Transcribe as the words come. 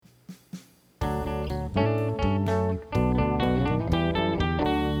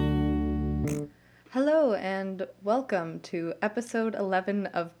Hello and welcome to episode 11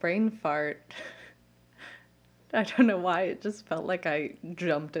 of Brain Fart. I don't know why, it just felt like I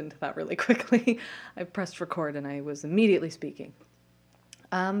jumped into that really quickly. I pressed record and I was immediately speaking.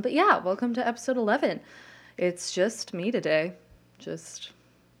 But yeah, welcome to episode 11. It's just me today. Just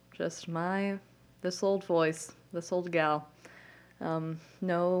this old voice, this old gal.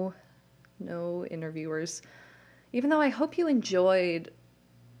 No interviewers. Even though I hope you enjoyed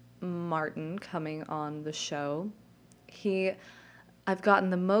Martin coming on the show. I've gotten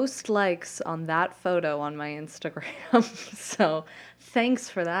the most likes on that photo on my Instagram. So thanks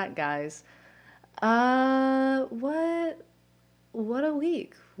for that, guys. What a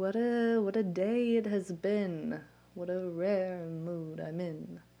week. What a day it has been. What a rare mood I'm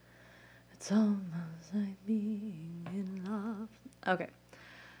in. It's almost like being in love. Okay.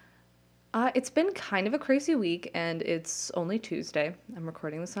 It's been kind of a crazy week, and it's only Tuesday. I'm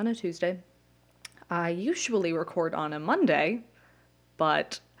recording this on a Tuesday. I usually record on a Monday,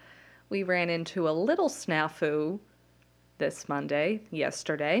 but we ran into a little snafu this Monday,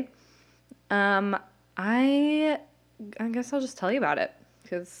 yesterday. I guess I'll just tell you about it,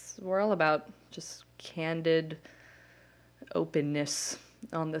 because we're all about just candid openness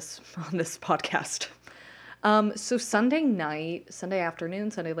on this podcast. So Sunday afternoon,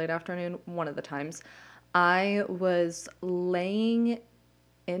 Sunday late afternoon, one of the times, I was laying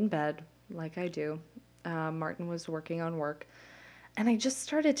in bed like I do. Martin was working on work, and I just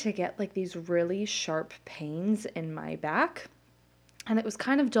started to get like these really sharp pains in my back. And it was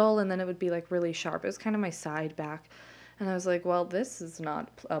kind of dull, and then it would be like really sharp. It was kind of my side back. And I was like, well, this is not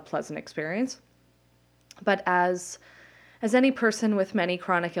a pleasant experience. But as any person with many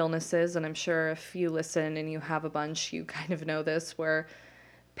chronic illnesses, and I'm sure if you listen and you have a bunch, you kind of know this, where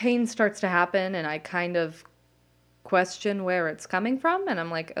pain starts to happen and I kind of question where it's coming from. And I'm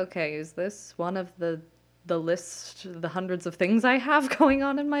like, okay, is this one of the list, the hundreds of things I have going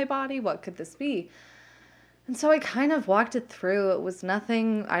on in my body? What could this be? And so I kind of walked it through. It was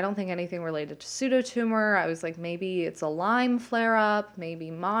nothing, I don't think anything related to pseudotumor. I was like, maybe it's a Lyme flare up,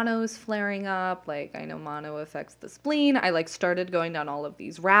 maybe mono's flaring up. Like, I know mono affects the spleen. I like started going down all of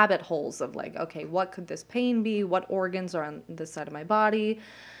these rabbit holes of like, okay, what could this pain be? What organs are on this side of my body?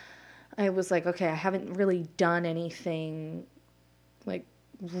 I was like, okay, I haven't really done anything like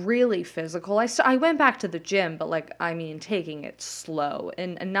really physical. I went back to the gym, but like, I mean, taking it slow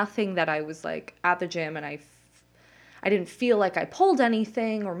and nothing that I was like at the gym and I didn't feel like I pulled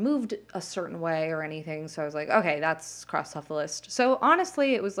anything or moved a certain way or anything. So I was like, okay, that's crossed off the list. So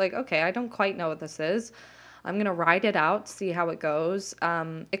honestly, it was like, okay, I don't quite know what this is. I'm going to ride it out, see how it goes.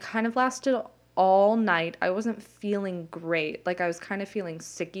 It kind of lasted all night. I wasn't feeling great. Like I was kind of feeling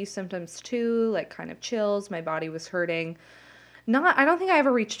sicky symptoms too, like kind of chills. My body was hurting. I don't think I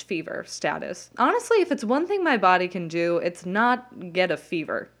ever reached fever status. Honestly, if it's one thing my body can do, it's not get a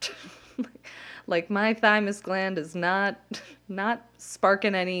fever. Like my thymus gland is not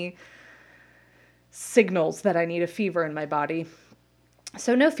sparking any signals that I need a fever in my body.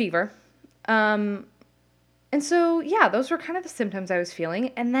 So no fever. And so yeah, those were kind of the symptoms I was feeling.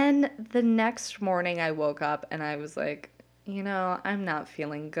 And then the next morning I woke up and I was like, I'm not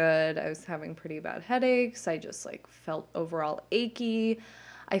feeling good. I was having pretty bad headaches. I just like felt overall achy.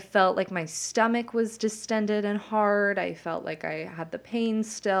 I felt like my stomach was distended and hard. I felt like I had the pain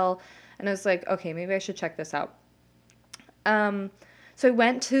still. And I was like, okay, maybe I should check this out. So I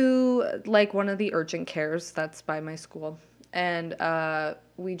went to like one of the urgent cares that's by my school. And I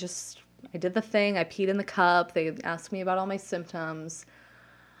did the thing. I peed in the cup. They asked me about all my symptoms.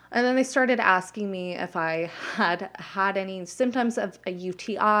 And then they started asking me if I had any symptoms of a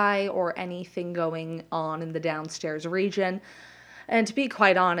UTI or anything going on in the downstairs region. And to be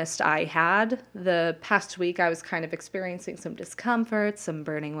quite honest, I had. The past week, I was kind of experiencing some discomfort, some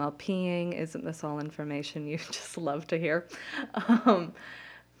burning while peeing. Isn't this all information you just love to hear? Um,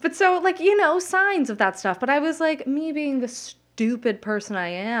 but so, like, signs of that stuff. But I was like, me being the stupid person I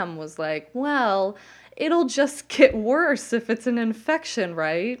am, was like, well, it'll just get worse if it's an infection,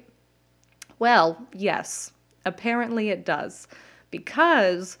 right? Well, yes, apparently it does.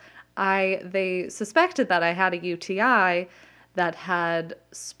 Because they suspected that I had a UTI that had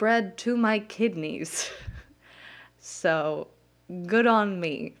spread to my kidneys. So, good on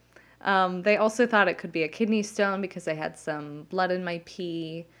me. They also thought it could be a kidney stone because I had some blood in my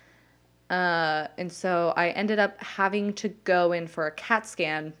pee. And so I ended up having to go in for a CAT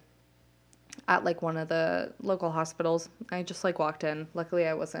scan at like one of the local hospitals. I just like walked in. Luckily,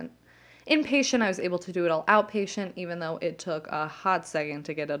 I wasn't inpatient. I was able to do it all outpatient, even though it took a hot second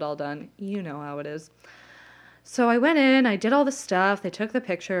to get it all done. You know how it is. So I went in, I did all the stuff, they took the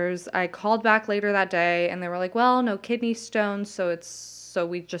pictures. I called back later that day and they were like, well, no kidney stones, so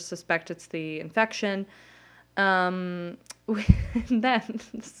we just suspect it's the infection. Um, then,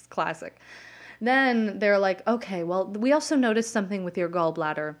 this is classic. Then they're like, okay, well, we also noticed something with your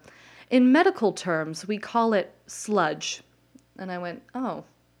gallbladder. In medical terms, we call it sludge. And I went, oh,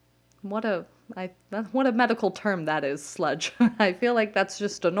 what a what a medical term that is, sludge. I feel like that's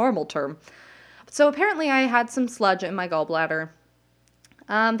just a normal term. So apparently I had some sludge in my gallbladder.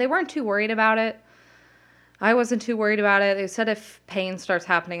 They weren't too worried about it. I wasn't too worried about it. They said if pain starts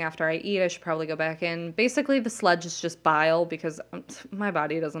happening after I eat, I should probably go back in. Basically, the sludge is just bile because my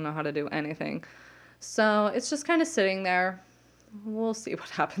body doesn't know how to do anything. So it's just kind of sitting there. We'll see what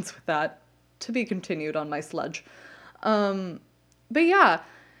happens with that. To be continued on my sludge. But yeah,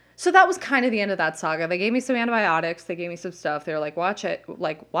 so that was kind of the end of that saga. They gave me some antibiotics. They gave me some stuff. They were like, watch it.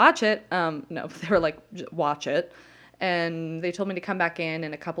 Watch it. No, they were like, watch it. And they told me to come back in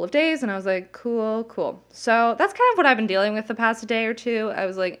a couple of days. And I was like, cool, cool. So that's kind of what I've been dealing with the past day or two. I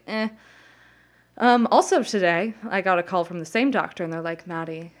was like, eh. Also today, I got a call from the same doctor. And they're like,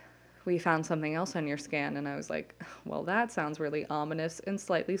 Maddi, we found something else on your scan. And I was like, well, that sounds really ominous and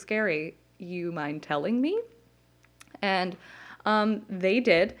slightly scary. You mind telling me? And they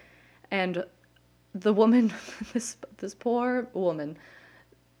did. And the woman, this poor woman,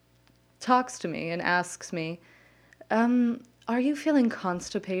 talks to me and asks me, are you feeling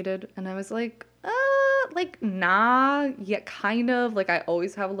constipated? And I was like, nah, yeah, kind of. Like, I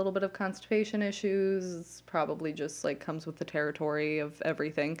always have a little bit of constipation issues. It's probably just, like, comes with the territory of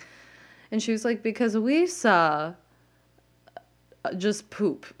everything. And she was like, because we saw just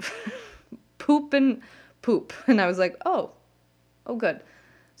poop. Poop and poop. And I was like, oh, good.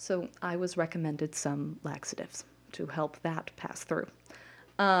 So I was recommended some laxatives to help that pass through.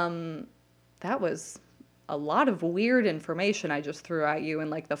 That was a lot of weird information I just threw at you in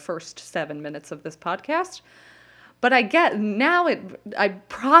like the first 7 minutes of this podcast. But I get now I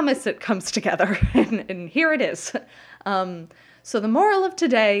promise it comes together and here it is. So the moral of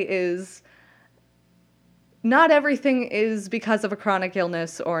today is not everything is because of a chronic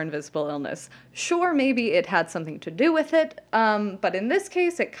illness or invisible illness. Sure, maybe it had something to do with it, but in this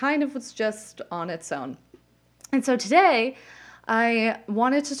case, it kind of was just on its own. And so today, I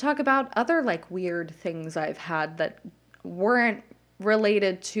wanted to talk about other like weird things I've had that weren't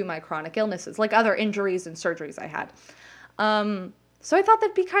related to my chronic illnesses, like other injuries and surgeries I had. So I thought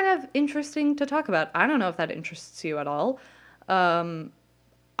that'd be kind of interesting to talk about. I don't know if that interests you at all.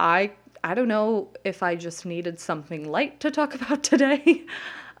 I don't know if I just needed something light to talk about today.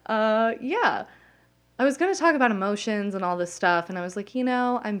 Yeah. I was going to talk about emotions and all this stuff, and I was like,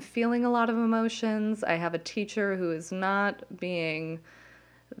 I'm feeling a lot of emotions. I have a teacher who is not being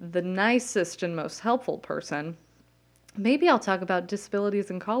the nicest and most helpful person. Maybe I'll talk about disabilities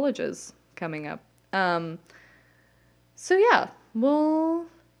in colleges coming up. So yeah, we'll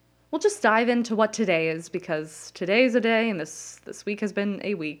just dive into what today is, because today's a day and this week has been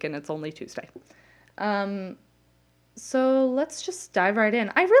a week and it's only Tuesday. So let's just dive right in.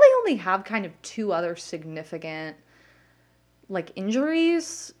 I really only have kind of two other significant like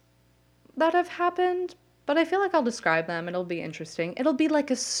injuries that have happened, but I feel like I'll describe them. It'll be interesting. It'll be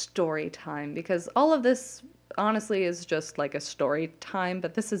like a story time, because all of this honestly is just like a story time,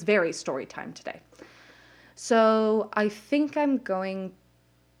 but this is very story time today. So I think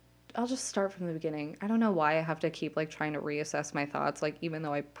I'll just start from the beginning. I don't know why I have to keep like trying to reassess my thoughts, like even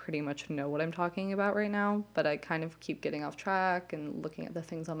though I pretty much know what I'm talking about right now, but I kind of keep getting off track and looking at the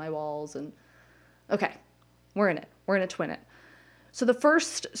things on my walls. And okay, we're in it to win it. So the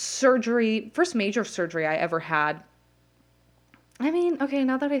first major surgery I ever had, I mean, okay,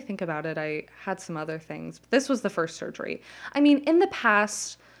 now that I think about it, I had some other things, but this was the first surgery. I mean, in the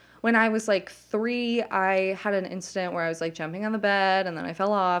past, when I was like 3, I had an incident where I was like jumping on the bed and then I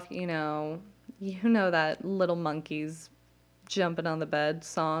fell off, you know that Little Monkeys jumping on the bed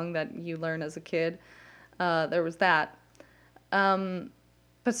song that you learn as a kid. There was that.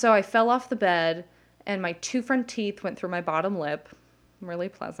 But so I fell off the bed and my 2 front teeth went through my bottom lip. Really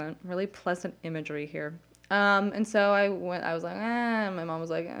pleasant imagery here. And so I was like, and my mom was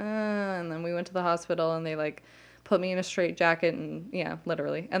like, and then we went to the hospital and they like put me in a straight jacket and yeah,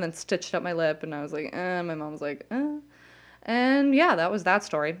 literally, and then stitched up my lip, and I was like, my mom was like, and yeah, that was that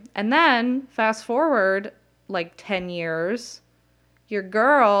story. And then fast forward like 10 years, your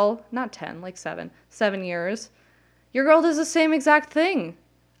girl, not 10, like 7 years, your girl does the same exact thing.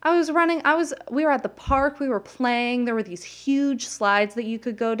 We were at the park, we were playing, there were these huge slides that you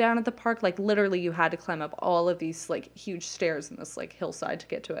could go down at the park, like literally you had to climb up all of these like huge stairs in this like hillside to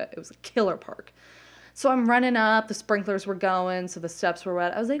get to it. It was a killer park. So I'm running up, the sprinklers were going, so the steps were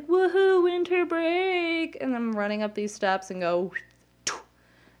wet. I was like, woohoo, winter break. And I'm running up these steps and go,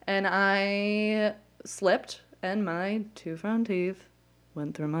 and I slipped, and my 2 front teeth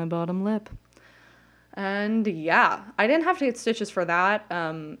went through my bottom lip. And yeah, I didn't have to get stitches for that.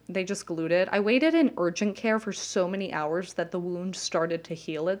 They just glued it. I waited in urgent care for so many hours that the wound started to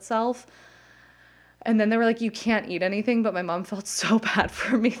heal itself. And then they were like, you can't eat anything. But my mom felt so bad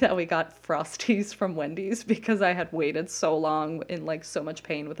for me that we got Frosties from Wendy's because I had waited so long in like so much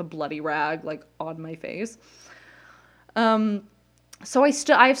pain with a bloody rag like on my face. So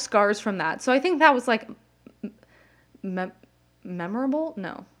I have scars from that. So I think that was like memorable.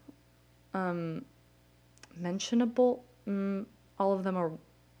 No, mentionable. All of them are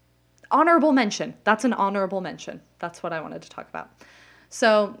honorable mention. That's an honorable mention. That's what I wanted to talk about.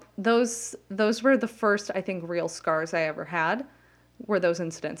 So those were the first, I think, real scars I ever had, were those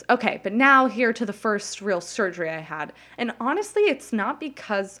incidents. Okay, but now here to the first real surgery I had. And honestly, it's not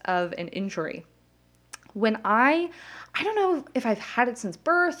because of an injury. When I don't know if I've had it since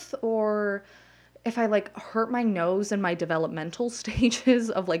birth or if I like hurt my nose in my developmental stages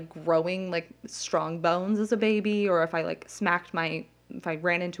of like growing like strong bones as a baby, or if I like if I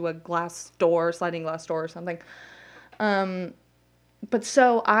ran into a sliding glass door or something. But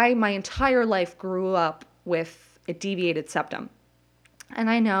so my entire life grew up with a deviated septum. And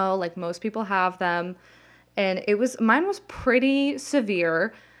I know like most people have them, and mine was pretty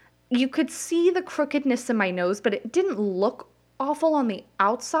severe. You could see the crookedness in my nose, but it didn't look awful on the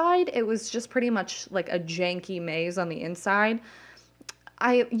outside. It was just pretty much like a janky maze on the inside.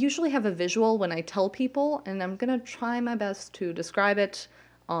 I usually have a visual when I tell people, and I'm going to try my best to describe it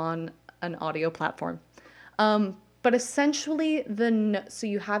on an audio platform. But essentially, so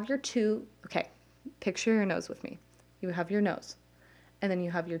you have okay, picture your nose with me. You have your nose, and then you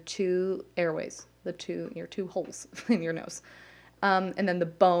have your 2 airways, your 2 holes in your nose. And then the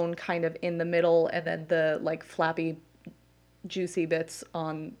bone kind of in the middle, and then the like flappy, juicy bits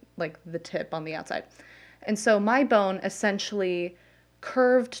on like the tip on the outside. And so my bone essentially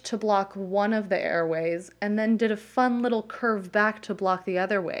curved to block one of the airways and then did a fun little curve back to block the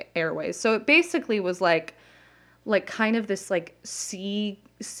other airways. So it basically was like kind of this like C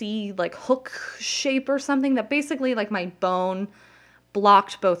like hook shape or something, that basically like my bone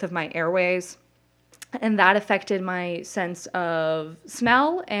blocked both of my airways. And that affected my sense of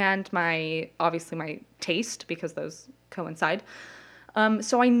smell and obviously my taste, because those coincide.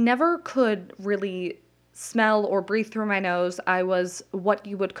 So I never could really smell or breathe through my nose. I was what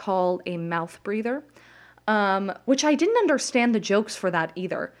you would call a mouth breather, which I didn't understand the jokes for that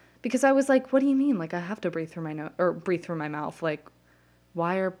either. Because I was like, what do you mean? Like, I have to breathe through my nose or breathe through my mouth. Like,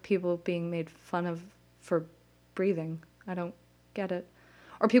 why are people being made fun of for breathing? I don't get it.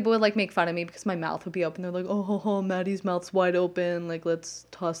 Or people would like make fun of me because my mouth would be open. They're like, oh, Maddie's mouth's wide open. Like, let's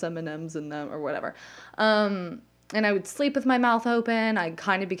toss M&Ms in them or whatever. And I would sleep with my mouth open. I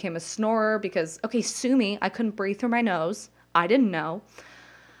kind of became a snorer because, okay, sue me. I couldn't breathe through my nose. I didn't know.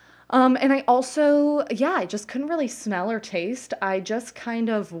 And I also, I just couldn't really smell or taste. I just kind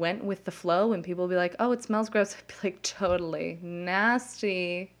of went with the flow, and people would be like, oh, it smells gross. I'd be like, totally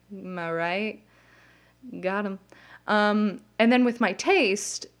nasty. Am I right? Got him. And then with my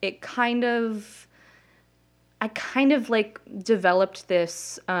taste, I kind of like developed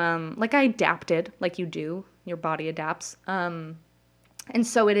this, like I adapted, like you do, your body adapts. And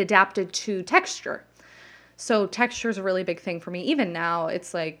so it adapted to texture. So texture is a really big thing for me. Even now,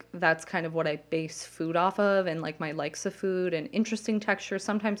 it's like that's kind of what I base food off of, and like my likes of food and interesting textures.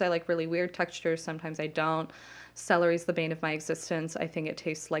 Sometimes I like really weird textures, sometimes I don't. Celery's the bane of my existence. I think it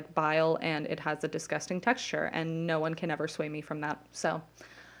tastes like bile and it has a disgusting texture, and no one can ever sway me from that. So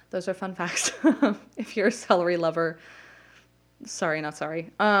those are fun facts. If you're a celery lover, sorry, not sorry.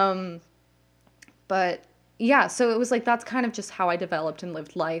 But yeah, so it was like that's kind of just how I developed and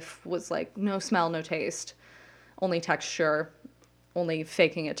lived life, was like no smell, no taste, only texture, only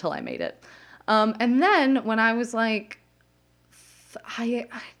faking it till I made it. And then when I was like,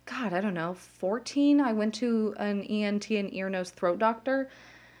 God, I don't know, 14, I went to an ENT, an ear, nose, throat doctor,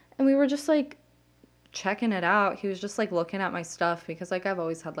 and we were just like checking it out. He was just like looking at my stuff because like I've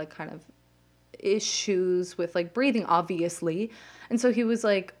always had like kind of issues with like breathing, obviously. And so he was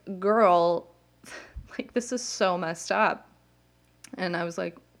like, girl, like this is so messed up. And I was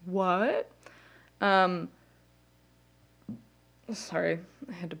like, what? Sorry,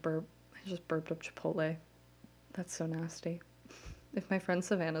 I had to burp. I just burped up Chipotle. That's so nasty. If my friend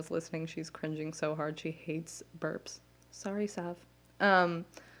Savannah's listening, she's cringing so hard. She hates burps. Sorry, Sav.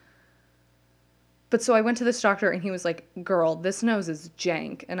 But so I went to this doctor and he was like, girl, this nose is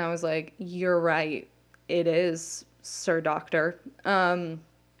jank. And I was like, you're right. it is, Sir Doctor. And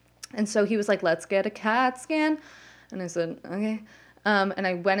so he was like, let's get a CAT scan. And I said, okay. And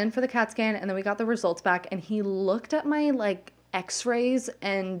I went in for the CAT scan, and then we got the results back, and he looked at my like x-rays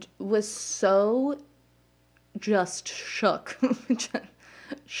and was so just shook,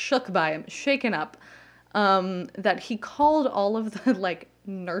 shook by him, shaken up, that he called all of the like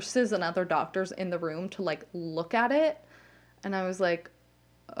nurses and other doctors in the room to like look at it. And I was like,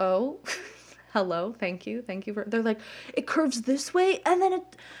 oh, hello, thank you for, they're like, it curves this way and then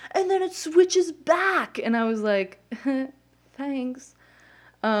it switches back. And I was like, thanks.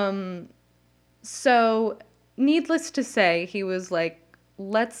 So needless to say, he was like,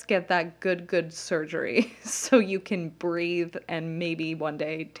 let's get that good surgery so you can breathe and maybe one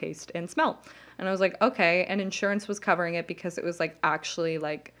day taste and smell. And I was like, okay. And insurance was covering it because it was like actually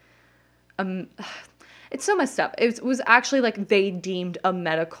like, it's so messed up. It was actually like they deemed a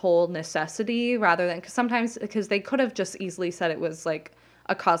medical necessity rather than, because they could have just easily said it was like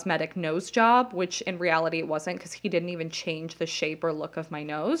a cosmetic nose job, which in reality it wasn't, because he didn't even change the shape or look of my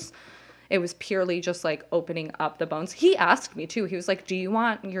nose. It was purely just like opening up the bones. He asked me too. He was like, do you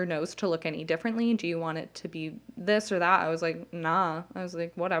want your nose to look any differently? Do you want it to be this or that? I was like, nah. I was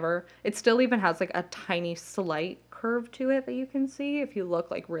like, whatever. It still even has like a tiny slight curve to it that you can see if you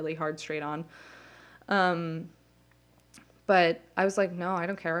look like really hard straight on. But I was like, no, I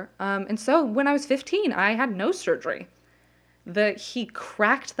don't care. And so when I was 15, I had nose surgery. He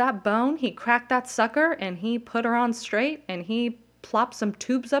cracked that bone, he cracked that sucker, and he put her on straight, and he plopped some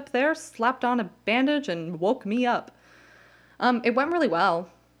tubes up there, slapped on a bandage, and woke me up. It went really well,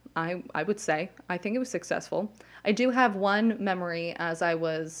 I would say. I think it was successful. I do have one memory as I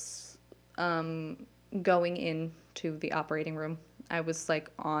was going into the operating room. I was like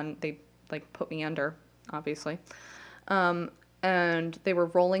they like put me under, obviously. And they were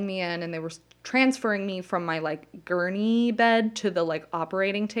rolling me in, and they were transferring me from my like gurney bed to the like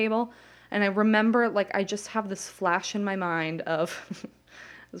operating table. And I remember like I just have this flash in my mind of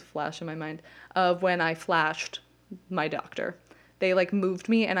when I flashed my doctor. They like moved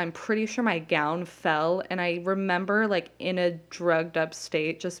me, and I'm pretty sure my gown fell, and I remember like in a drugged up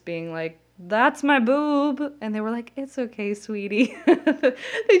state just being like, that's my boob. And they were like, it's okay, sweetie.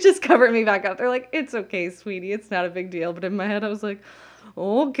 They just covered me back up. They're like, it's okay, sweetie. It's not a big deal. But in my head, I was like,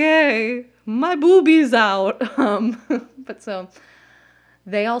 okay, my boobie's out. But so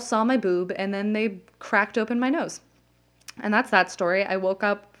they all saw my boob, and then they cracked open my nose. And that's that story. I woke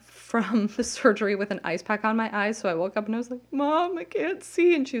up from the surgery with an ice pack on my eyes. So I woke up and I was like, Mom, I can't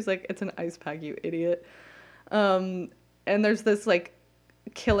see. And she was like, it's an ice pack, you idiot. And there's this like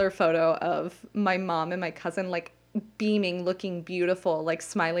killer photo of my mom and my cousin like beaming, looking beautiful, like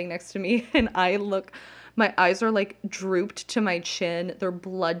smiling next to me. And my eyes are like drooped to my chin. They're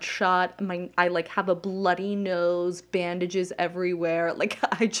bloodshot. I like have a bloody nose, bandages everywhere. Like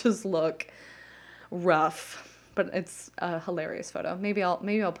I just look rough. But it's a hilarious photo. Maybe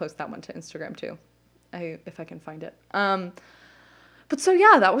I'll post that one to Instagram too, if I can find it. But so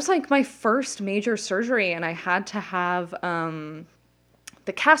yeah, that was like my first major surgery, and I had to have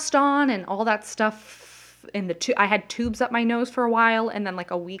the cast on and all that stuff. I had tubes up my nose for a while, and then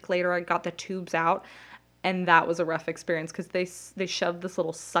like a week later, I got the tubes out, and that was a rough experience because they shoved this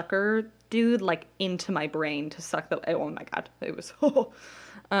little sucker dude like into my brain to suck oh my god, it was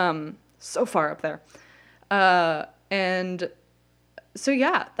so far up there. And so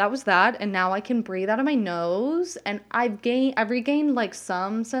yeah, that was that. And now I can breathe out of my nose, and I've regained like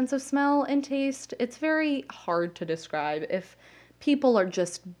some sense of smell and taste. It's very hard to describe. If people are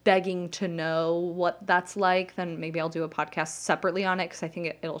just begging to know what that's like, then maybe I'll do a podcast separately on it, because I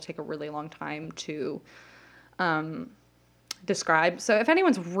think it'll take a really long time to describe. So if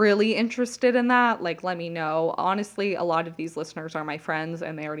anyone's really interested in that, like, let me know. Honestly, a lot of these listeners are my friends,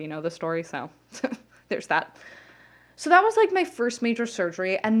 and they already know the story, so there's that. So that was like my first major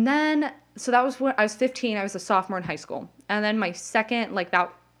surgery. And then, so that was when I was 15, I was a sophomore in high school. And then my second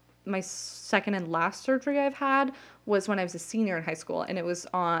and last surgery I've had was when I was a senior in high school. And it was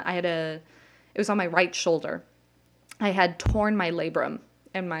on my right shoulder. I had torn my labrum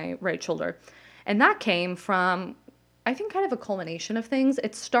in my right shoulder. And that came from, I think, kind of a culmination of things.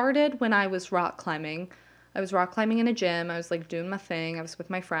 It started when I was rock climbing. I was rock climbing in a gym. I was like doing my thing. I was with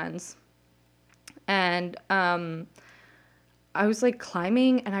my friends. And I was like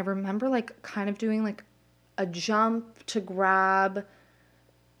climbing, and I remember like kind of doing like a jump to grab,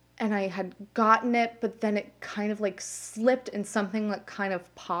 and I had gotten it, but then it kind of like slipped, and something like kind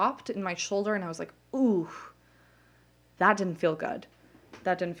of popped in my shoulder, and I was like, ooh, that didn't feel good.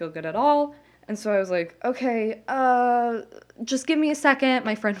 That didn't feel good at all. And so I was like, okay, just give me a second.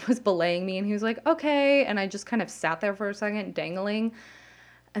 My friend was belaying me and he was like, okay. And I just kind of sat there for a second, dangling.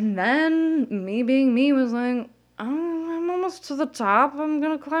 And then me being me was like, oh, I'm almost to the top. I'm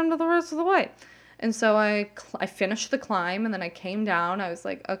going to climb to the rest of the way. And so I finished the climb and then I came down. I was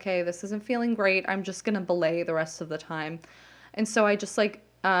like, okay, this isn't feeling great. I'm just going to belay the rest of the time. And so I just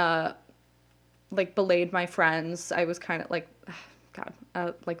belayed my friends. I was kind of like, God,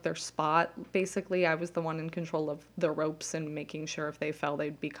 like their spot. Basically, I was the one in control of the ropes and making sure if they fell,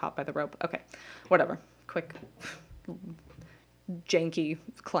 they'd be caught by the rope. Okay, whatever. Quick, janky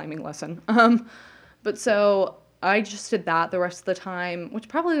climbing lesson. But so I just did that the rest of the time, which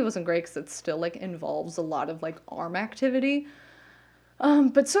probably wasn't great because it still like involves a lot of like arm activity.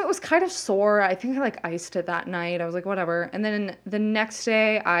 But so it was kind of sore. I think I like iced it that night. I was like, whatever. And then the next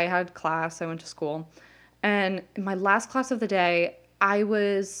day I had class. I went to school. And in my last class of the day, I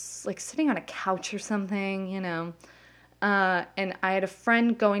was like sitting on a couch or something, you know. And I had a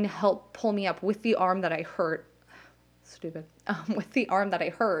friend going to help pull me up with the arm that I hurt. Stupid. With the arm that I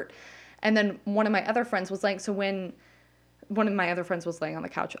hurt. And then one of my other friends was like, so when one of my other friends was laying on the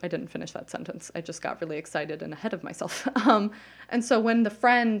couch. I didn't finish that sentence. I just got really excited and ahead of myself. And so when the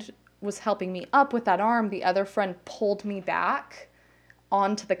friend was helping me up with that arm, the other friend pulled me back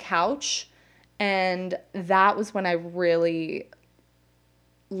onto the couch. And that was when I really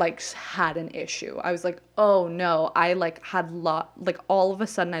like had an issue. I was like, oh no, I like had like all of a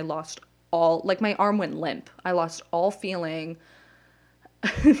sudden I lost all, like my arm went limp. I lost all feeling.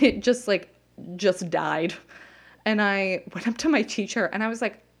 It just died. And I went up to my teacher and I was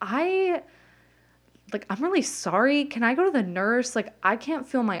like, I'm really sorry. Can I go to the nurse? Like, I can't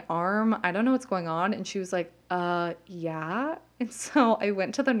feel my arm. I don't know what's going on. And she was like, yeah. And so I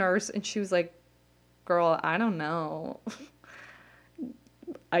went to the nurse and she was like, girl, I don't know.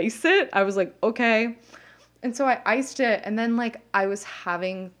 Ice it? I was like, okay. And so I iced it. And then like I was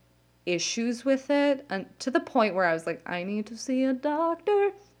having issues with it and to the point where I was like, I need to see a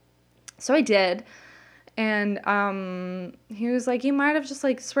doctor. So I did. And he was like, you might have just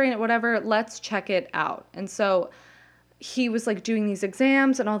like sprained it, whatever. Let's check it out. And so he was like doing these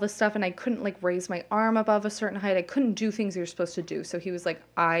exams and all this stuff. And I couldn't like raise my arm above a certain height. I couldn't do things you're supposed to do. So he was like,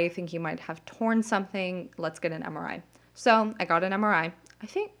 I think you might have torn something. Let's get an MRI. So I got an MRI. I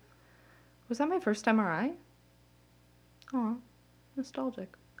think, was that my first MRI? Oh,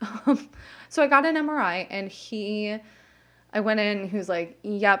 nostalgic. So I got an MRI and I went in, he was like,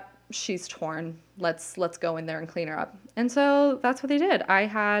 yep, she's torn. Let's go in there and clean her up. And so that's what they did. I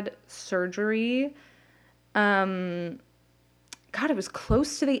had surgery. God, it was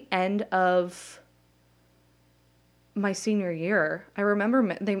close to the end of my senior year. I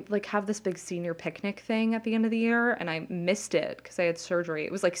remember they like have this big senior picnic thing at the end of the year and I missed it because I had surgery.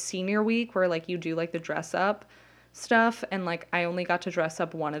 It was like senior week where like you do like the dress up stuff and like I only got to dress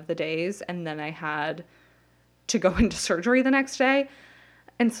up one of the days and then I had to go into surgery the next day.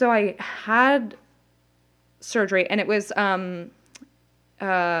 And so I had surgery and it was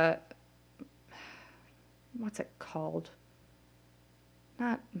what's it called?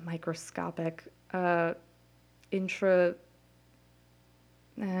 Not microscopic, intra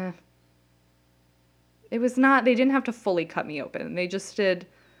it was not, they didn't have to fully cut me open. They just did,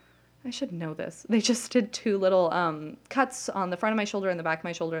 I should know this. They just did two little cuts on the front of my shoulder and the back of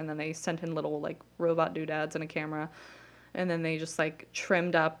my shoulder, and then they sent in little like robot doodads and a camera, and then they just like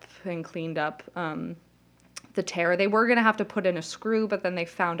trimmed up and cleaned up the tear. They were gonna have to put in a screw, but then they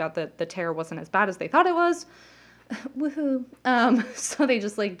found out that the tear wasn't as bad as they thought it was. Woohoo! So they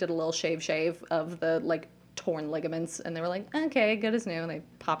just like did a little shave of the like torn ligaments, and they were like, okay, good as new. And they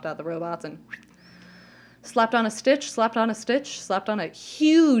popped out the robots and slapped on a stitch, slapped on a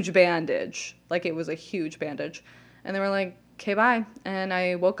huge bandage. Like it was a huge bandage. And they were like, okay, bye. And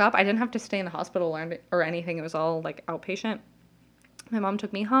I woke up. I didn't have to stay in the hospital or anything. It was all like outpatient. My mom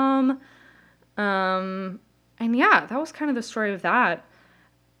took me home. And yeah, that was kind of the story of that.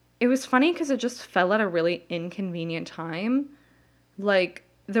 It was funny because it just fell at a really inconvenient time. Like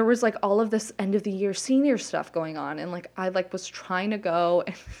there was like all of this end of the year senior stuff going on. And like I like was trying to go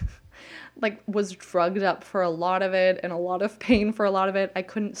and like was drugged up for a lot of it and a lot of pain for a lot of it. I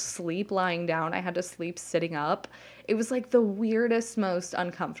couldn't sleep lying down. I had to sleep sitting up. It was like the weirdest, most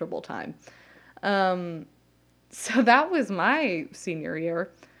uncomfortable time. So that was my senior year.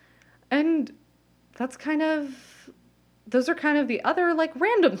 And those are kind of the other like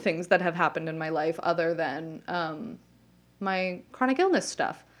random things that have happened in my life other than my chronic illness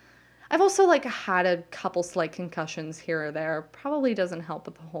stuff. I've also like had a couple slight concussions here or there. Probably doesn't help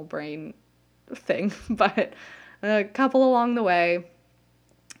with the whole brain thing, but a couple along the way.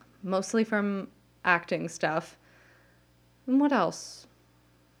 mostly from acting stuff. And what else?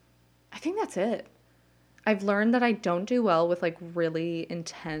 I think that's it. I've learned that I don't do well with like really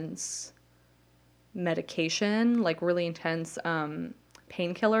intense medication, like really intense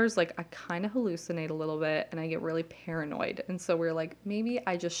painkillers. Like I kind of hallucinate a little bit and I get really paranoid. And so we're like, maybe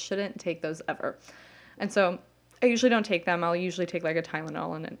I just shouldn't take those ever. And so I usually don't take them. I'll usually take like a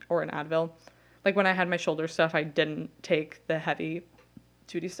Tylenol or an Advil. Like when I had my shoulder stuff, I didn't take the heavy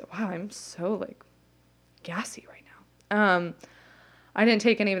duty stuff. Wow, I'm so like gassy right now. I didn't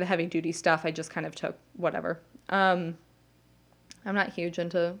take any of the heavy duty stuff. I just kind of took whatever. I'm not huge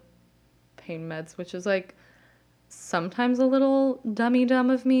into pain meds, which is like sometimes a little dummy dumb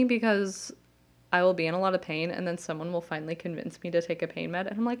of me because I will be in a lot of pain and then someone will finally convince me to take a pain med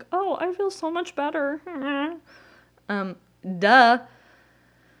and I'm like, oh, I feel so much better. Duh.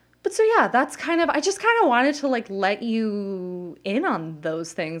 But so yeah, that's I just kind of wanted to like let you in on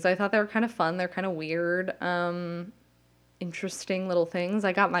those things. I thought they were kind of fun. They're kind of weird. Interesting little things.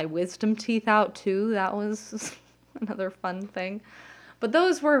 I got my wisdom teeth out too. That was another fun thing. But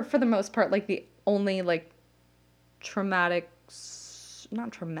those were for the most part like the only like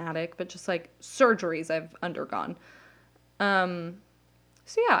not traumatic, but just like surgeries I've undergone. So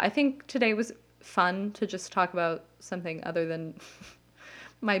yeah, I think today was fun to just talk about something other than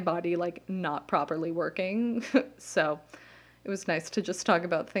my body like not properly working. So it was nice to just talk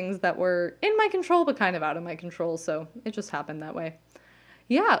about things that were in my control but kind of out of my control, so it just happened that way.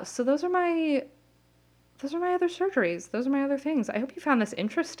 Yeah, so those are my other surgeries. Those are my other things. I hope you found this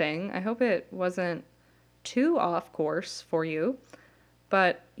interesting. I hope it wasn't too off course for you.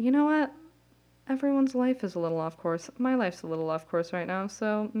 But you know what? Everyone's life is a little off course. My life's a little off course right now,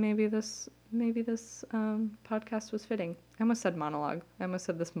 so maybe this podcast was fitting. I almost said monologue. I almost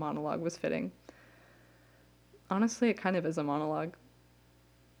said this monologue was fitting. Honestly, it kind of is a monologue.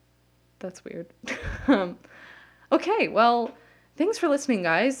 That's weird. Okay, well, thanks for listening,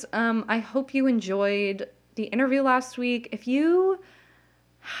 guys. I hope you enjoyed the interview last week. If you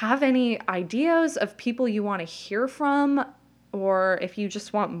have any ideas of people you want to hear from, or if you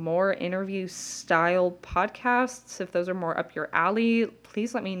just want more interview style podcasts, if those are more up your alley,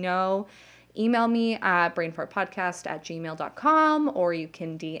 please let me know. Email me at brainfartpodcast@gmail.com, or you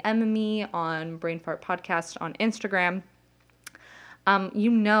can DM me on brainfartpodcast on Instagram.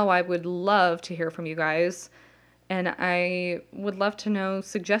 I would love to hear from you guys, and I would love to know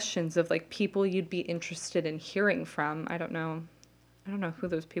suggestions of like people you'd be interested in hearing from. I don't know who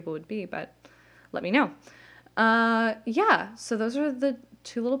those people would be, but let me know. Yeah, so those are the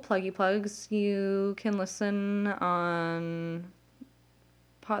two little pluggy plugs. You can listen on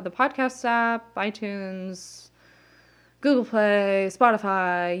the podcast app, iTunes, Google Play,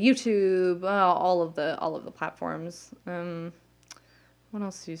 Spotify, YouTube, all of the platforms. What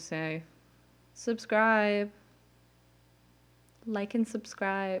else do you say? Subscribe. Like and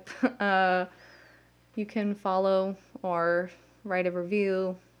subscribe. You can follow or write a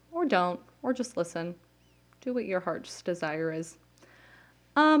review, or don't, or just listen. Do what your heart's desire is.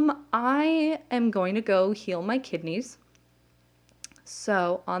 I am going to go heal my kidneys.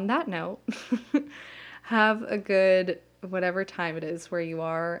 So on that note, have a good whatever time it is where you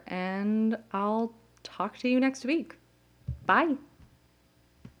are, and I'll talk to you next week. Bye.